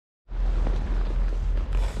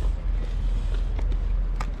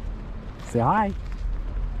Say hi.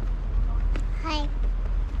 Hi.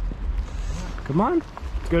 Come on,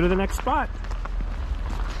 let's go to the next spot.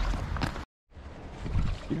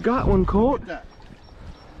 You got one, Colt. Look at that.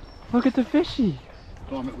 Look at the fishy.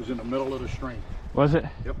 Tom, it was in the middle of the stream. Was it?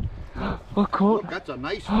 Yep. Look, Colt. Look, that's a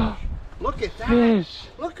nice fish. Look at that. Fish.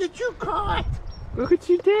 Look at you caught. Look what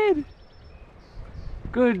you did.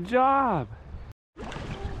 Good job.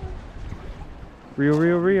 Reel, reel,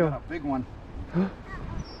 You reel. got a big one. Look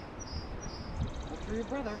for your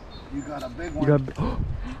brother. You got a big one. You got.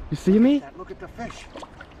 You see me? Look at the fish.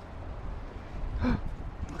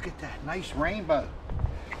 Look at that nice rainbow.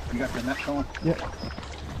 You got the net going? Yeah.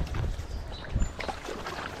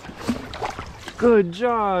 Good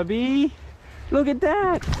job, E. Look at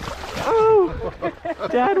that. Oh,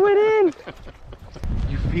 Dad went in.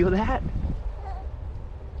 You feel that?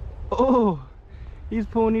 Oh, he's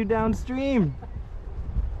pulling you downstream.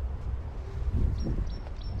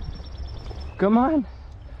 Come on.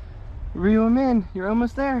 Reel him in. You're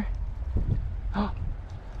almost there. Oh,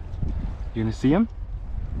 you gonna see him?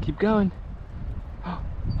 Keep going.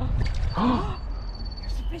 Oh,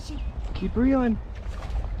 There's a fishy. keep reeling.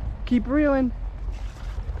 Keep reeling.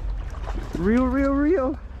 Reel, reel,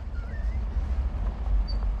 reel.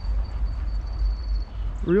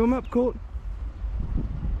 Reel him up, Colt.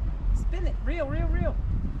 Spin it. Reel, reel, reel.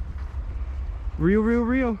 Reel, reel,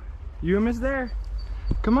 reel. You almost there.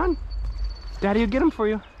 Come on. Daddy will get him for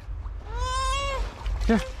you.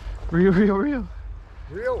 Here. Reel, reel, reel.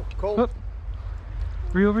 Real, Colt. Up.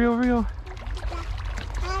 Reel, reel, reel.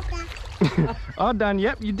 All done.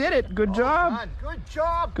 Yep, you did it. Good job. Done. Good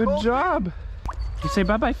job, Good Colton. job. You say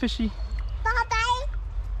bye-bye, fishy. Bye-bye.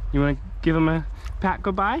 You want to give him a pat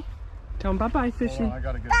goodbye? Tell him bye-bye, fishy. Hold on, I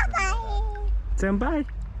gotta get Bye-bye. Say him bye.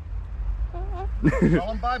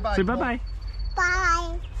 Tell him bye-bye. Say Colt. bye-bye.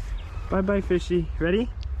 Bye. Bye-bye, fishy. Ready?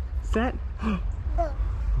 Set?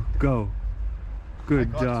 Go.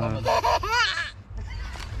 Good Got some of job.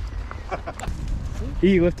 that.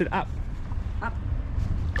 E, lift it up. Up.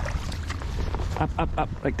 Up, up, up,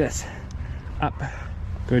 like this. Up.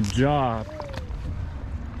 Good job.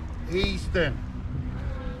 Easton.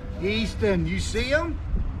 Easton, you see him?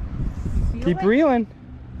 You feel Keep it? reeling.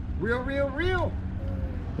 Real, real, real.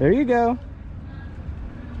 There you go.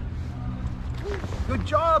 Good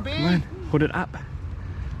job, E. Come on, hold it up.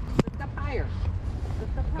 Lift up higher.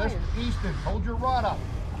 Lift up Let's, higher. Easton, hold your rod up.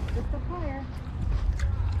 Lift up higher.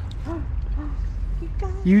 You got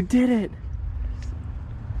it. You did it.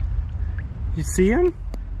 You see him?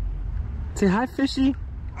 Say hi, fishy.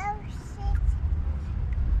 Oh, shit.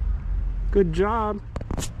 Good job.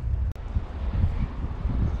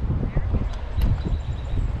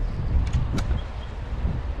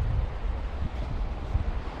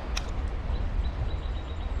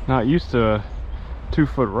 Not used to a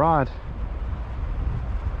 2-foot rod.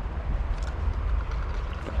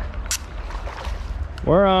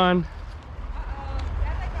 We're on.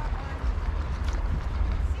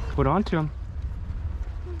 Put onto him.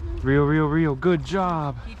 Reel, reel, reel. Good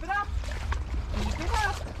job. Keep it up. Keep it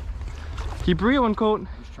up. Keep reeling, Colt.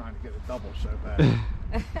 He's trying to get a double so bad.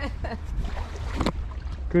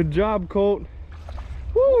 Good job, Colt.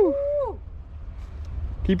 Woo! Woo.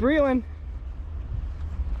 Keep reeling.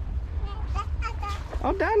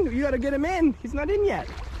 All done. You gotta get him in. He's not in yet.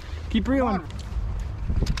 Keep reeling.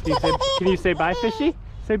 Can you say bye, fishy?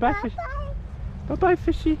 Say bye, fishy. Bye bye,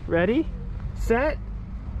 fishy. Ready? Set.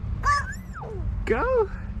 Go.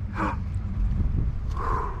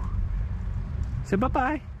 Say bye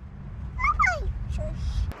bye.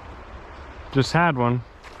 Just had one.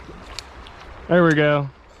 There we go.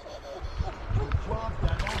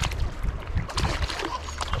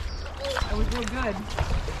 That was real good.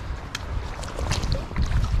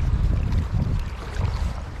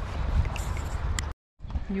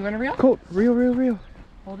 You want to reel? Colt, reel, reel, reel.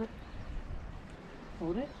 Hold it.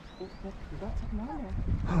 Hold it. You got something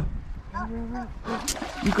on there. Reel, reel,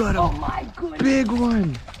 reel. You got Oh a my goodness. big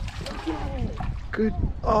one. Look at it. Good.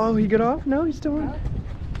 Oh, he got off? No, he's still on.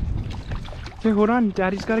 Here, hold on.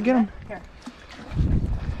 Daddy's got to get him. Here.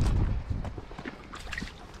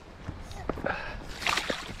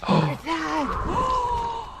 Oh. Look at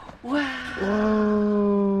that. Wow.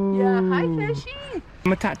 Whoa. Yeah, hi, fishy.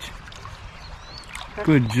 I'm a touch.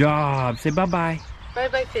 Good job. Say bye-bye.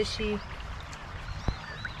 Bye-bye, fishy.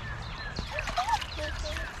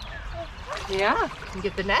 Yeah. You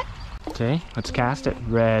get the net? Okay, let's cast it.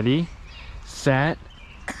 Ready, set.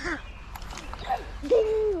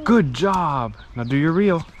 Good job. Now do your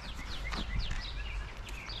reel.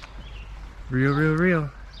 Reel, reel, reel.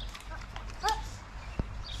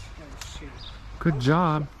 Good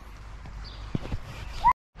job.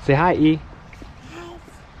 Say hi, E.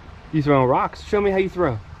 You throwing rocks? Show me how you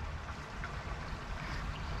throw.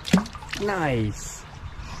 Nice.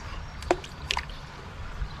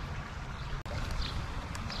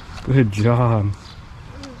 Good job.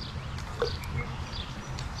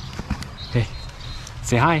 Hey,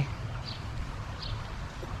 say hi.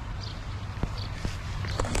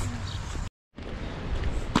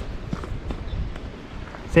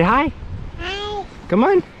 Say hi. Hi. Come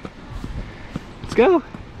on. Let's go.